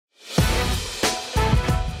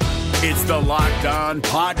It's the Locked On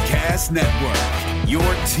Podcast Network, your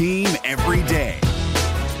team every day.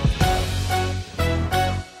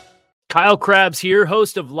 Kyle Krabs here,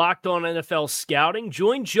 host of Locked On NFL Scouting.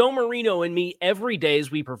 Join Joe Marino and me every day as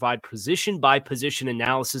we provide position-by-position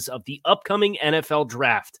analysis of the upcoming NFL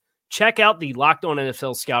Draft. Check out the Locked On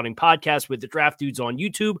NFL Scouting podcast with the Draft Dudes on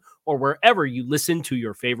YouTube or wherever you listen to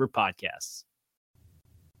your favorite podcasts.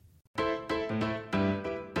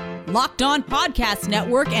 Locked On Podcast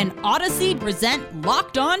Network and Odyssey present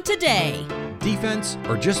Locked On Today. Defense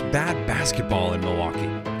or just bad basketball in Milwaukee?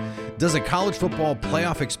 Does a college football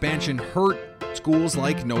playoff expansion hurt schools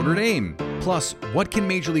like Notre Dame? Plus, what can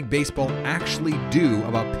Major League Baseball actually do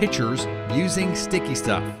about pitchers using sticky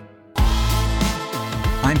stuff?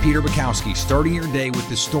 I'm Peter Bukowski, starting your day with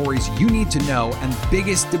the stories you need to know and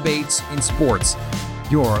biggest debates in sports.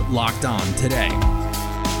 You're Locked On Today.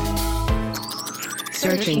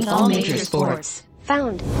 Searching all major sports.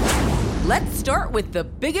 Found. Let's start with the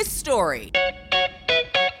biggest story.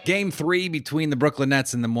 Game 3 between the Brooklyn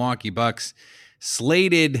Nets and the Milwaukee Bucks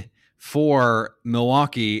slated for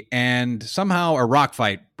Milwaukee, and somehow a rock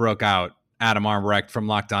fight broke out. Adam Arbrecht from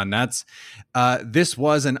Locked On Nets. This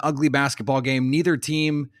was an ugly basketball game. Neither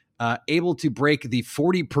team able to break the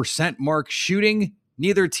 40% mark shooting.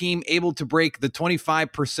 Neither team able to break the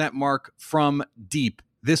 25% mark from deep.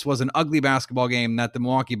 This was an ugly basketball game that the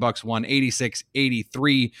Milwaukee Bucks won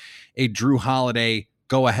 86-83. A Drew Holiday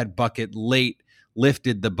go-ahead bucket late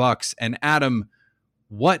lifted the Bucks. And Adam,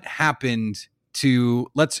 what happened to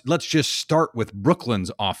let's just start with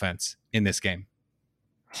Brooklyn's offense in this game?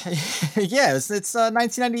 Yeah, it's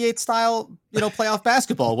 1998 style, playoff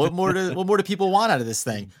basketball. What more do people want out of this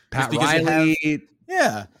thing? Pat Riley.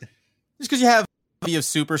 Just because you have of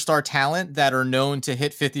superstar talent that are known to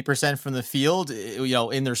hit 50% from the field,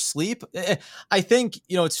 in their sleep. I think,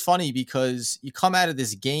 it's funny because you come out of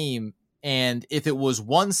this game, and if it was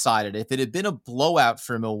one-sided, if it had been a blowout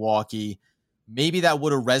for Milwaukee, maybe that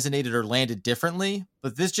would have resonated or landed differently.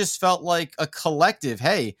 But this just felt like a collective,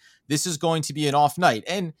 hey, this is going to be an off night.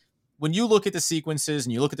 And when you look at the sequences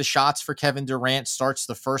and you look at the shots for Kevin Durant, starts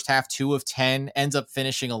the first half 2 of 10, ends up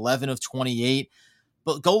finishing 11 of 28.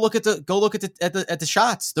 But go look at the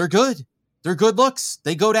shots. They're good. They're good looks.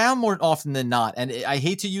 They go down more often than not. And I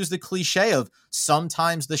hate to use the cliche of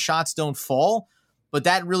sometimes the shots don't fall, but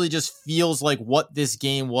that really just feels like what this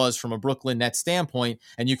game was from a Brooklyn Nets standpoint.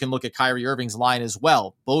 And you can look at Kyrie Irving's line as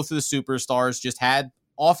well. Both of the superstars just had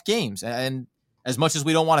off games. And as much as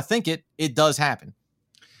we don't want to think it, it does happen.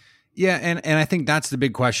 Yeah, and I think that's the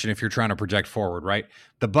big question if you're trying to project forward, right?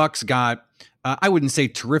 The Bucks got, I wouldn't say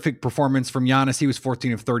terrific performance from Giannis. He was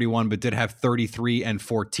 14 of 31, but did have 33 and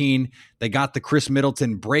 14. They got the Chris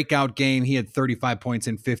Middleton breakout game. He had 35 points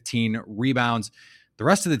and 15 rebounds. The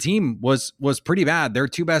rest of the team was pretty bad. Their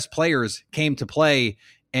 2 best players came to play,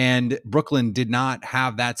 and Brooklyn did not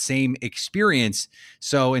have that same experience.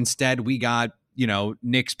 So instead, we got,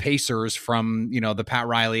 Knicks Pacers from, the Pat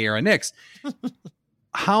Riley era Knicks.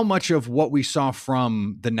 How much of what we saw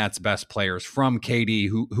from the Nets' best players, from KD,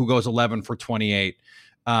 who goes 11 for 28,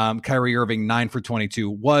 Kyrie Irving 9 for 22,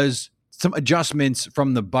 was some adjustments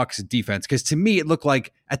from the Bucks defense? Because to me, it looked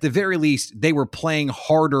like at the very least they were playing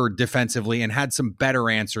harder defensively and had some better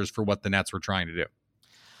answers for what the Nets were trying to do.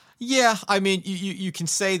 Yeah, I mean, you can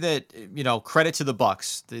say that, credit to the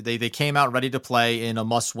Bucks. They came out ready to play in a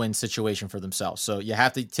must-win situation for themselves. So you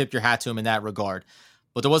have to tip your hat to them in that regard.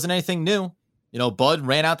 But there wasn't anything new. Bud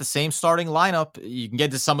ran out the same starting lineup. You can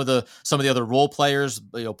get to some of the other role players.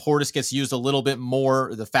 Portis gets used a little bit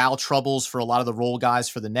more. The foul troubles for a lot of the role guys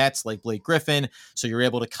for the Nets, like Blake Griffin. So you're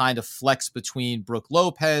able to kind of flex between Brook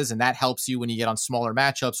Lopez, and that helps you when you get on smaller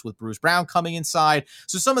matchups with Bruce Brown coming inside.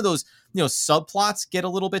 So some of those, subplots get a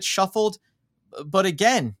little bit shuffled. But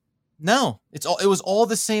again, no, it was all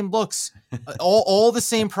the same looks. all the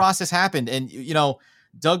same process happened. And,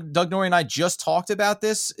 Doug Norrie and I just talked about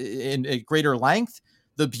this in a greater length.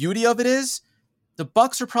 The beauty of it is the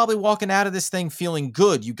Bucks are probably walking out of this thing feeling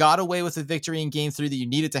good. You got away with a victory in game 3 that you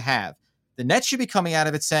needed to have. The Nets should be coming out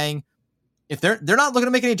of it saying, if they're not looking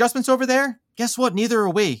to make any adjustments over there, guess what? Neither are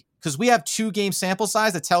we. Because we have 2-game sample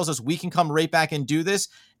size that tells us we can come right back and do this.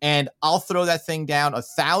 And I'll throw that thing down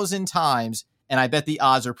 1,000 times. And I bet the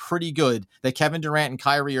odds are pretty good that Kevin Durant and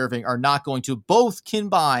Kyrie Irving are not going to both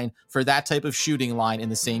combine for that type of shooting line in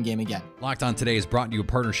the same game again. Locked On Today is brought to you in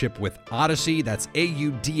partnership with Odyssey. That's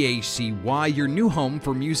AUDACY, your new home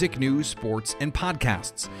for music, news, sports, and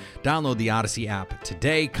podcasts. Download the Odyssey app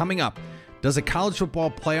today. Coming up, does a college football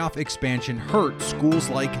playoff expansion hurt schools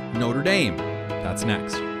like Notre Dame? That's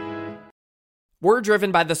next. We're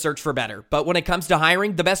driven by the search for better, but when it comes to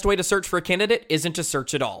hiring, the best way to search for a candidate isn't to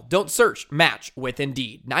search at all. Don't search, match with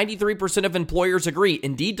Indeed. 93% of employers agree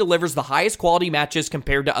Indeed delivers the highest quality matches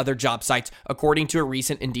compared to other job sites, according to a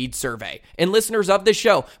recent Indeed survey. And listeners of this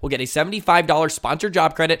show will get a $75 sponsored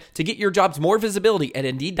job credit to get your jobs more visibility at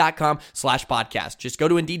Indeed.com/podcast. Just go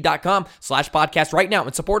to Indeed.com/podcast right now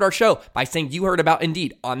and support our show by saying you heard about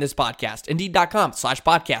Indeed on this podcast.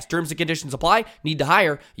 Indeed.com/podcast. Terms and conditions apply. Need to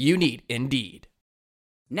hire? You need Indeed.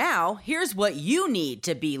 Now, here's what you need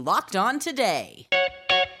to be locked on today.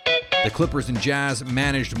 The Clippers and Jazz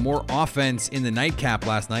managed more offense in the nightcap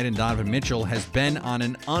last night, and Donovan Mitchell has been on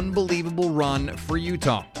an unbelievable run for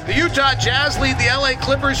Utah. The Utah Jazz lead the LA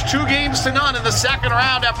Clippers 2-0 in the second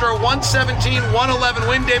round after a 117-111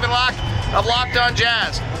 win. David Locke of Locked On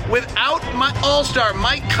Jazz. Without my All-Star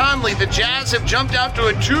Mike Conley, the Jazz have jumped out to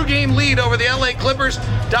a 2-game lead over the LA Clippers.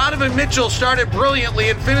 Donovan Mitchell started brilliantly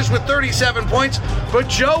and finished with 37 points, but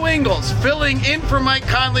Joe Ingles, filling in for Mike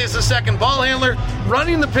Conley as the second ball handler,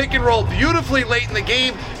 running the pick and roll beautifully late in the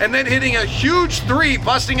game, and then hitting a huge three,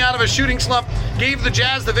 busting out of a shooting slump, gave the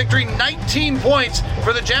Jazz the victory. 19 points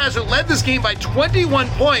for the Jazz, who led this game by 21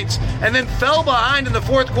 points and then fell behind in the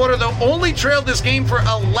fourth quarter, though only trailed this game for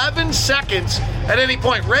 11 seconds at any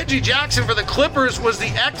point. Reggie Jackson for the Clippers was the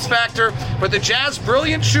X factor, but the Jazz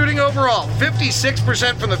brilliant shooting overall,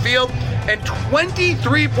 56% from the field, and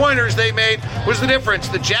 23 pointers they made was the difference.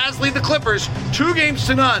 The Jazz lead the Clippers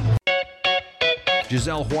 2-0.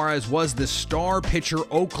 Giselle Juarez was the star pitcher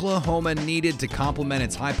Oklahoma needed to complement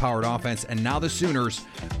its high-powered offense, and now the Sooners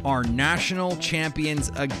are national champions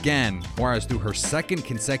again. Juarez threw her second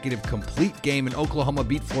consecutive complete game, and Oklahoma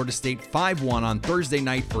beat Florida State 5-1 on Thursday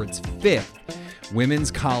night for its fifth Women's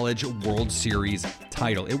College World Series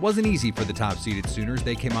title. It wasn't easy for the top-seeded Sooners.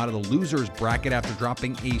 They came out of the losers bracket after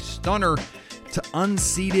dropping a stunner to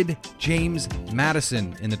unseeded James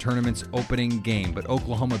Madison in the tournament's opening game. But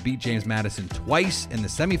Oklahoma beat James Madison twice in the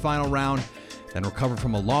semifinal round, then recovered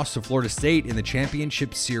from a loss to Florida State in the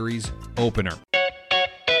championship series opener.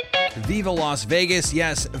 Viva Las Vegas.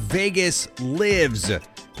 Yes, Vegas lives.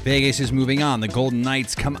 Vegas is moving on. The Golden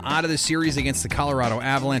Knights come out of the series against the Colorado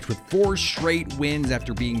Avalanche with 4 straight wins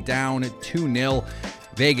after being down 2-0.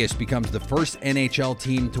 Vegas becomes the first NHL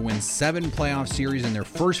team to win 7 playoff series in their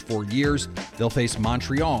first 4 years. They'll face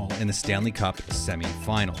Montreal in the Stanley Cup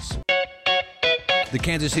semifinals. The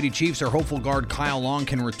Kansas City Chiefs are hopeful guard Kyle Long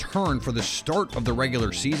can return for the start of the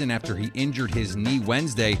regular season after he injured his knee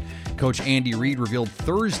Wednesday. Coach Andy Reid revealed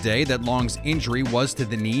Thursday that Long's injury was to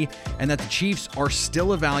the knee and that the Chiefs are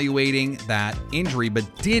still evaluating that injury but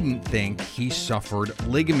didn't think he suffered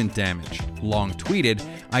ligament damage. Long tweeted,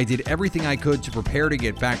 "I did everything I could to prepare to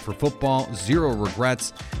get back for football. 0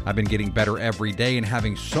 regrets. I've been getting better every day and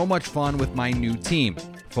having so much fun with my new team,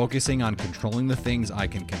 focusing on controlling the things I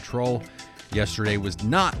can control. Yesterday was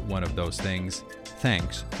not one of those things.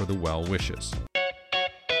 Thanks for the well wishes."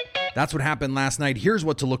 That's what happened last night. Here's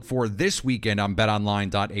what to look for this weekend on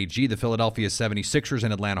betonline.ag. The Philadelphia 76ers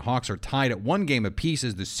and Atlanta Hawks are tied at 1 game apiece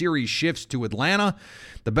as the series shifts to Atlanta.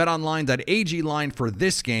 The betonline.ag line for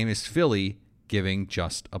this game is Philly giving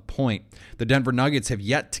just a point. The Denver Nuggets have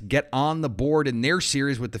yet to get on the board in their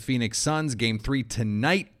series with the Phoenix Suns. Game 3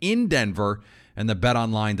 tonight in Denver. And the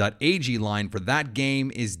betonline.ag line for that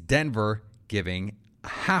game is Denver giving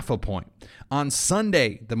half a point. On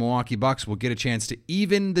Sunday, the Milwaukee Bucks will get a chance to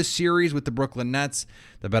even the series with the Brooklyn Nets.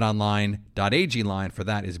 The betonline.ag line for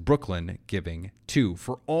that is Brooklyn giving 2.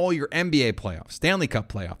 For all your NBA playoffs, Stanley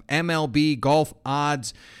Cup playoff, MLB, golf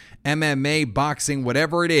odds, MMA, boxing,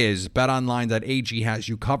 whatever it is, betonline.ag has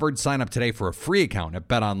you covered. Sign up today for a free account at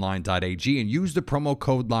betonline.ag and use the promo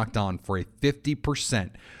code LOCKEDON for a 50%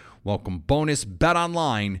 welcome bonus.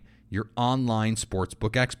 BetOnline, your online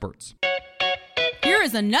sportsbook experts. Here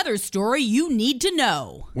is another story you need to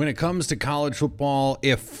know. When it comes to college football,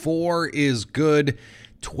 if 4 is good,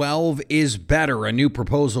 12 is better. A new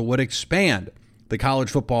proposal would expand the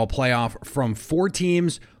college football playoff from 4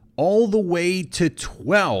 teams all the way to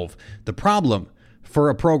 12. The problem for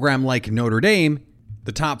a program like Notre Dame,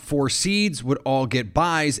 the top 4 seeds would all get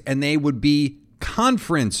byes, and they would be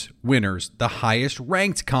conference winners, the highest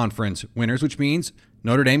ranked conference winners, which means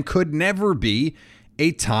Notre Dame could never be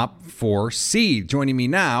a top 4 seed. Joining me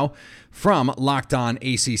now from Locked On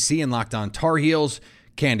ACC and Locked On Tar Heels,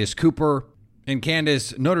 Candace Cooper. And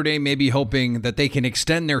Candace, Notre Dame may be hoping that they can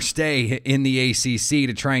extend their stay in the ACC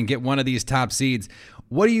to try and get one of these top seeds.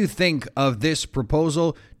 What do you think of this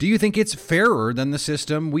proposal? Do you think it's fairer than the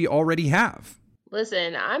system we already have?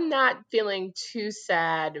 Listen, I'm not feeling too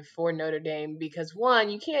sad for Notre Dame because, one,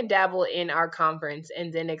 you can't dabble in our conference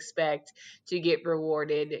and then expect to get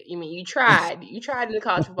rewarded. I mean, you tried in the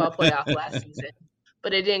college football playoff last season,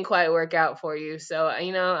 but it didn't quite work out for you. So,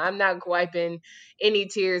 I'm not wiping any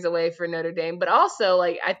tears away for Notre Dame, but also,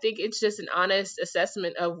 I think it's just an honest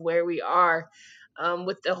assessment of where we are.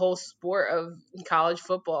 With the whole sport of college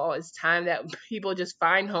football. It's time that people just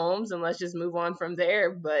find homes and let's just move on from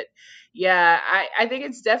there. But yeah, I think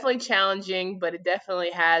it's definitely challenging, but it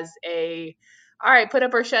definitely has all right, put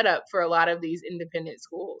up or shut up for a lot of these independent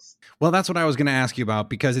schools. Well, that's what I was going to ask you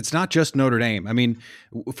about, because it's not just Notre Dame. I mean,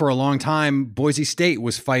 for a long time, Boise State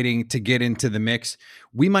was fighting to get into the mix.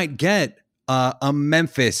 We might get a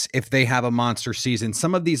Memphis if they have a monster season.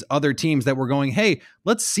 Some of these other teams that we're going, hey,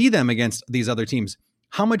 let's see them against these other teams.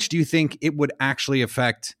 How much do you think it would actually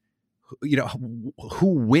affect, who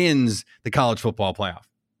wins the college football playoff?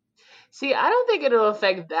 See, I don't think it'll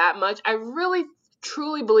affect that much. I really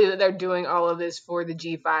truly believe that they're doing all of this for the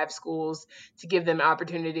G5 schools to give them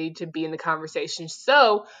opportunity to be in the conversation.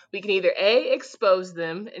 So we can either A, expose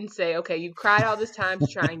them and say, okay, you cried all this time to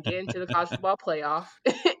try and get into the college football playoff.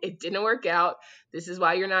 It didn't work out. This is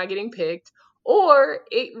why you're not getting picked. Or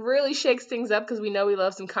it really shakes things up because we know we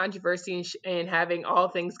love some controversy and having all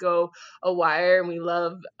things go a wire, and we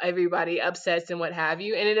love everybody upsets and what have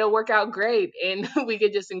you, and it'll work out great. And we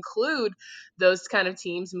could just include those kind of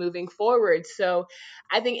teams moving forward. So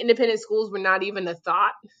I think independent schools were not even a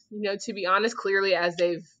thought, to be honest, clearly, as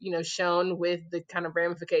they've, shown with the kind of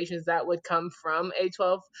ramifications that would come from a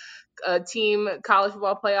 12 team college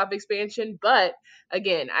football playoff expansion. But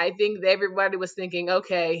again, I think everybody was thinking,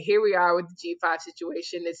 okay, here we are with the G5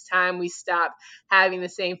 situation. It's time we stop having the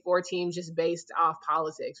same 4 teams just based off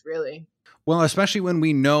politics, really. Well, especially when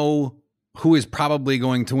we know who is probably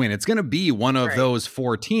going to win. It's going to be one of those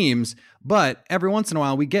 4 teams, but every once in a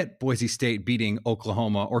while we get Boise State beating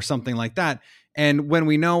Oklahoma or something like that. And when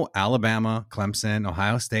we know Alabama, Clemson,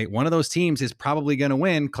 Ohio State, one of those teams is probably going to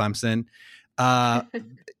win, Clemson,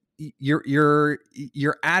 you're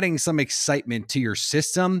adding some excitement to your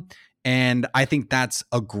system, and I think that's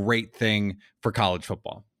a great thing for college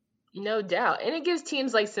football. No doubt. And it gives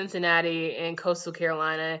teams like Cincinnati and Coastal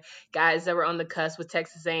Carolina, guys that were on the cusp with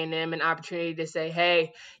Texas A&M, an opportunity to say,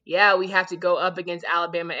 hey, yeah, we have to go up against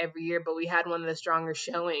Alabama every year, but we had one of the stronger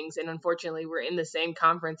showings. And unfortunately, we're in the same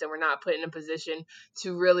conference and we're not put in a position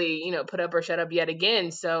to really, put up or shut up yet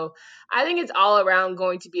again. So I think it's all around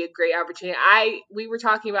going to be a great opportunity. We were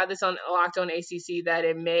talking about this on Locked On ACC, that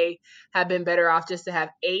it may have been better off just to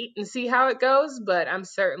have 8 and see how it goes, but I'm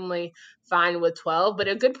certainly fine with 12. But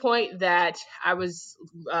a good point that I was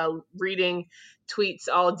reading tweets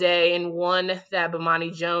all day, and one that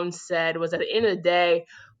Bomani Jones said was, at the end of the day,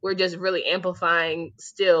 we're just really amplifying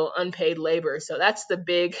still unpaid labor. So that's the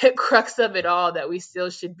big crux of it all that we still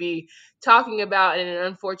should be talking about. And an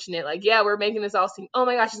unfortunate, we're making this all seem, oh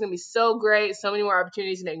my gosh, it's going to be so great, so many more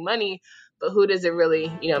opportunities to make money. But who does it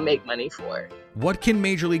really, make money for? What can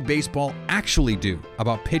Major League Baseball actually do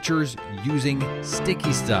about pitchers using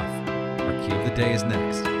sticky stuff? Our cue of the day is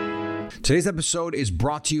next. Today's episode is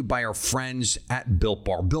brought to you by our friends at Built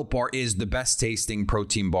Bar. Built Bar is the best tasting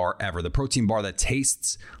protein bar ever. The protein bar that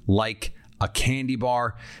tastes like a candy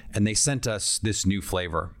bar. And they sent us this new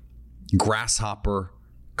flavor, grasshopper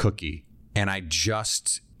cookie. And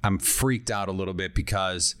I'm freaked out a little bit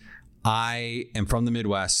because I am from the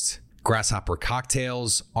Midwest. Grasshopper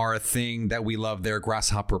cocktails are a thing that we love there.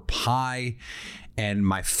 Grasshopper pie. And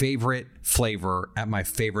my favorite flavor at my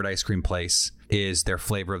favorite ice cream place is their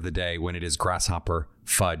flavor of the day when it is grasshopper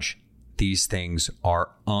fudge. These things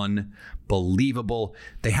are unbelievable.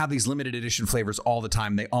 They have these limited edition flavors all the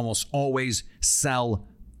time. They almost always sell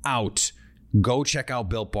out. Go check out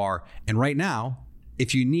Built Bar. And right now,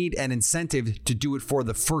 if you need an incentive to do it for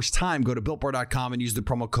the first time, go to BuiltBar.com and use the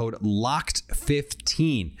promo code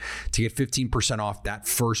LOCKED15 to get 15% off that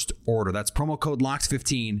first order. That's promo code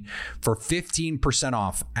LOCKED15 for 15%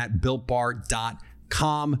 off at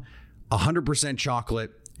BuiltBar.com. 100%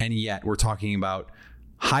 chocolate, and yet we're talking about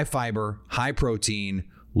high fiber, high protein,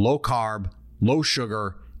 low carb, low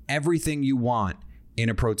sugar, everything you want in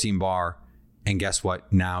a protein bar. And guess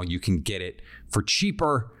what? Now you can get it for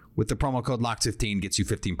cheaper with the promo code LOCKED15, gets you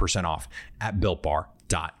 15% off at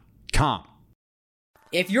BuiltBar.com.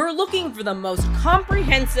 If you're looking for the most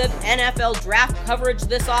comprehensive NFL draft coverage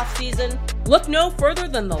this offseason, look no further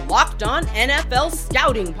than the Locked On NFL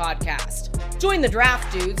Scouting Podcast. Join the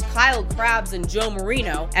draft dudes, Kyle Krabs and Joe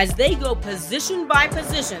Marino, as they go position by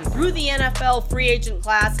position through the NFL free agent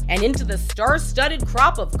class and into the star-studded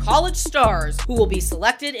crop of college stars who will be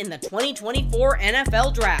selected in the 2024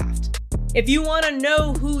 NFL Draft. If you want to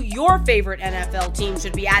know who your favorite NFL team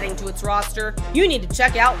should be adding to its roster, you need to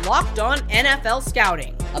check out Locked On NFL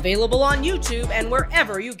Scouting, available on YouTube and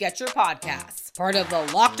wherever you get your podcasts. Part of the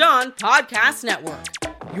Locked On Podcast Network,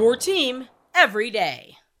 your team every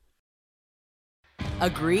day.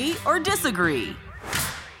 Agree or disagree?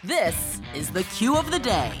 This is the cue of the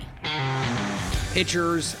day.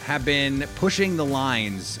 Pitchers have been pushing the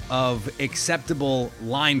lines of acceptable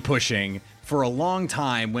line pushing for a long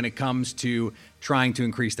time when it comes to trying to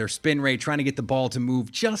increase their spin rate, trying to get the ball to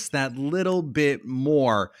move just that little bit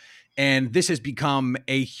more. And this has become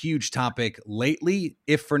a huge topic lately,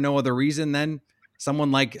 if for no other reason than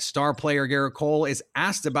someone like star player Garrett Cole is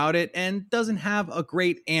asked about it and doesn't have a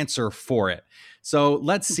great answer for it. So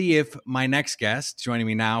let's see if my next guest, joining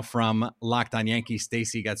me now from Locked On Yankees,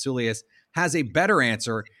 Stacey Gatsoulias, has a better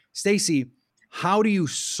answer. Stacey, how do you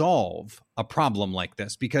solve a problem like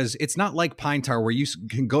this? Because it's not like pine tar where you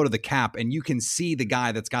can go to the cap and you can see the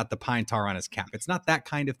guy that's got the pine tar on his cap. It's not that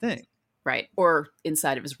kind of thing. Right. Or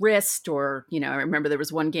inside of his wrist, or, I remember there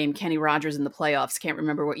was one game, Kenny Rogers in the playoffs, can't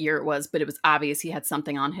remember what year it was, but it was obvious he had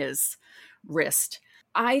something on his wrist.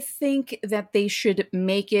 I think that they should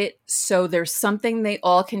make it so there's something they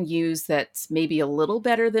all can use that's maybe a little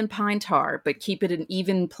better than pine tar, but keep it an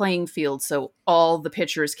even playing field so all the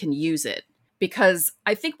pitchers can use it. Because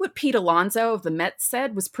I think what Pete Alonso of the Mets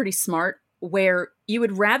said was pretty smart, where you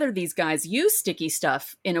would rather these guys use sticky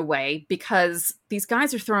stuff in a way because these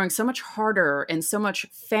guys are throwing so much harder and so much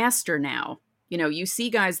faster now. You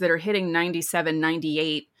see guys that are hitting 97,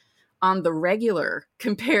 98 on the regular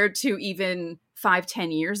compared to even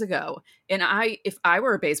 5-10 years ago. And if I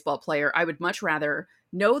were a baseball player, I would much rather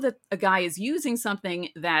know that a guy is using something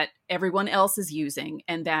that everyone else is using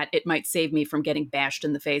and that it might save me from getting bashed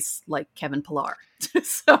in the face like Kevin Pillar.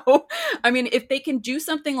 So, if they can do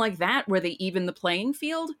something like that where they even the playing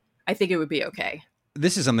field, I think it would be okay.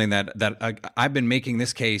 This is something that I've been making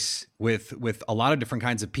this case with a lot of different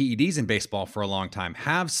kinds of PEDs in baseball for a long time.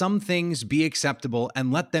 Have some things be acceptable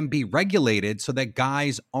and let them be regulated so that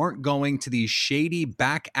guys aren't going to these shady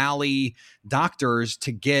back alley doctors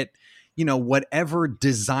to get, whatever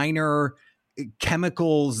designer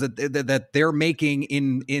chemicals that they're making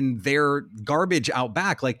in their garbage out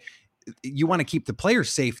back. Like, you want to keep the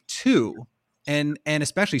players safe too. And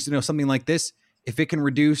especially, something like this, if it can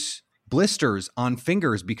reduce blisters on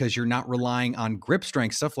fingers because you're not relying on grip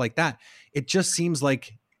strength, stuff like that. It just seems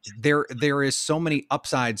like there is so many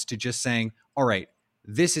upsides to just saying, all right,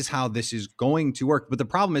 this is how this is going to work. But the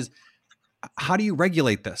problem is, how do you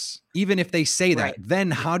regulate this? Even if they say that, then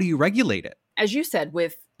how do you regulate it? As you said,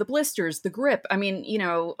 with the blisters, the grip,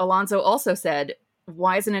 Alonso also said,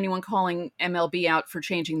 why isn't anyone calling MLB out for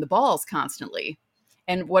changing the balls constantly?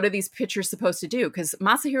 And what are these pitchers supposed to do? Because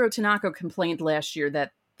Masahiro Tanaka complained last year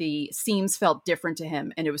that the seams felt different to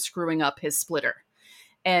him and it was screwing up his splitter.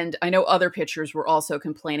 And I know other pitchers were also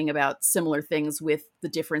complaining about similar things with the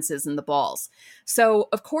differences in the balls. So,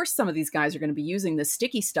 of course, some of these guys are going to be using this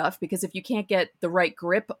sticky stuff because if you can't get the right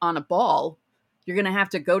grip on a ball, you're going to have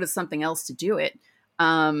to go to something else to do it.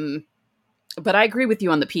 But I agree with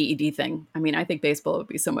you on the PED thing. I think baseball would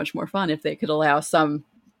be so much more fun if they could allow some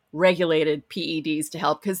regulated PEDs to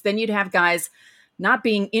help, because then you'd have guys not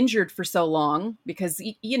being injured for so long because,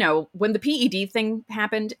 when the PED thing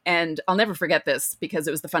happened, and I'll never forget this because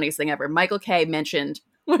it was the funniest thing ever. Michael Kay mentioned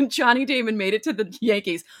when Johnny Damon made it to the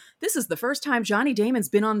Yankees, this is the first time Johnny Damon's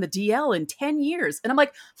been on the DL in 10 years. And I'm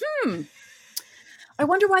like, I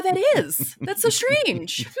wonder why that is. That's so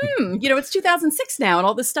strange. It's 2006 now and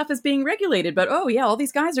all this stuff is being regulated, but all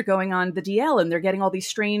these guys are going on the DL and they're getting all these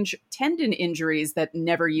strange tendon injuries that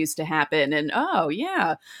never used to happen. And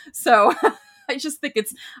so I just think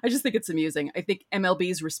it's amusing. I think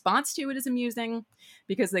MLB's response to it is amusing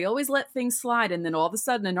because they always let things slide, and then all of a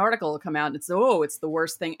sudden an article will come out and it's the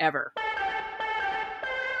worst thing ever.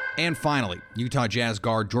 And finally, Utah Jazz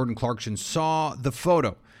guard Jordan Clarkson saw the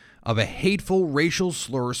photo of a hateful racial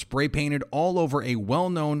slur spray painted all over a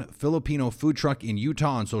well-known Filipino food truck in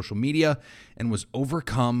Utah on social media and was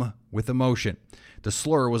overcome with emotion. The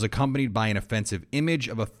slur was accompanied by an offensive image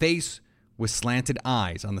of a face with slanted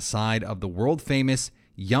eyes on the side of the world-famous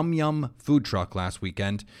Yum Yum food truck last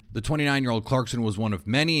weekend. The 29-year-old Clarkson was one of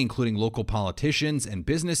many, including local politicians and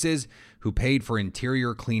businesses, who paid for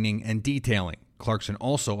interior cleaning and detailing. Clarkson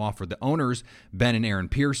also offered the owners, Ben and Aaron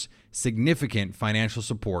Pierce, significant financial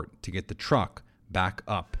support to get the truck back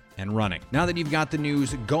up and running. Now that you've got the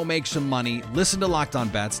news, go make some money. Listen to Locked On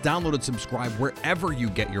Bets. Download and subscribe wherever you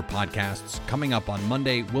get your podcasts. Coming up on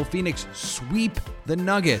Monday, will Phoenix sweep the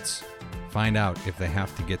Nuggets? Find out if they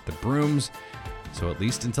have to get the brooms. So at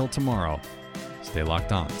least until tomorrow, stay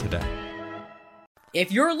locked on today. If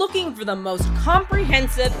you're looking for the most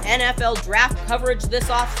comprehensive NFL draft coverage this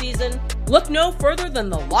offseason, look no further than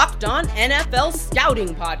the Locked On NFL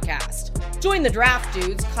Scouting Podcast. Join the draft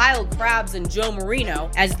dudes, Kyle Krabs and Joe Marino,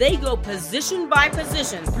 as they go position by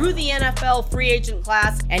position through the NFL free agent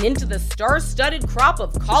class and into the star-studded crop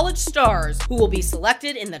of college stars who will be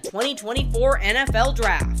selected in the 2024 NFL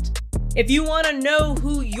Draft. If you want to know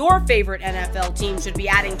who your favorite NFL team should be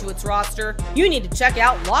adding to its roster, you need to check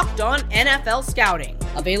out Locked On NFL Scouting,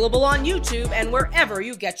 available on YouTube and wherever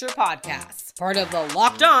you get your podcasts. Part of the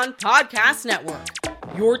Locked On Podcast Network,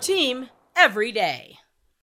 your team every day.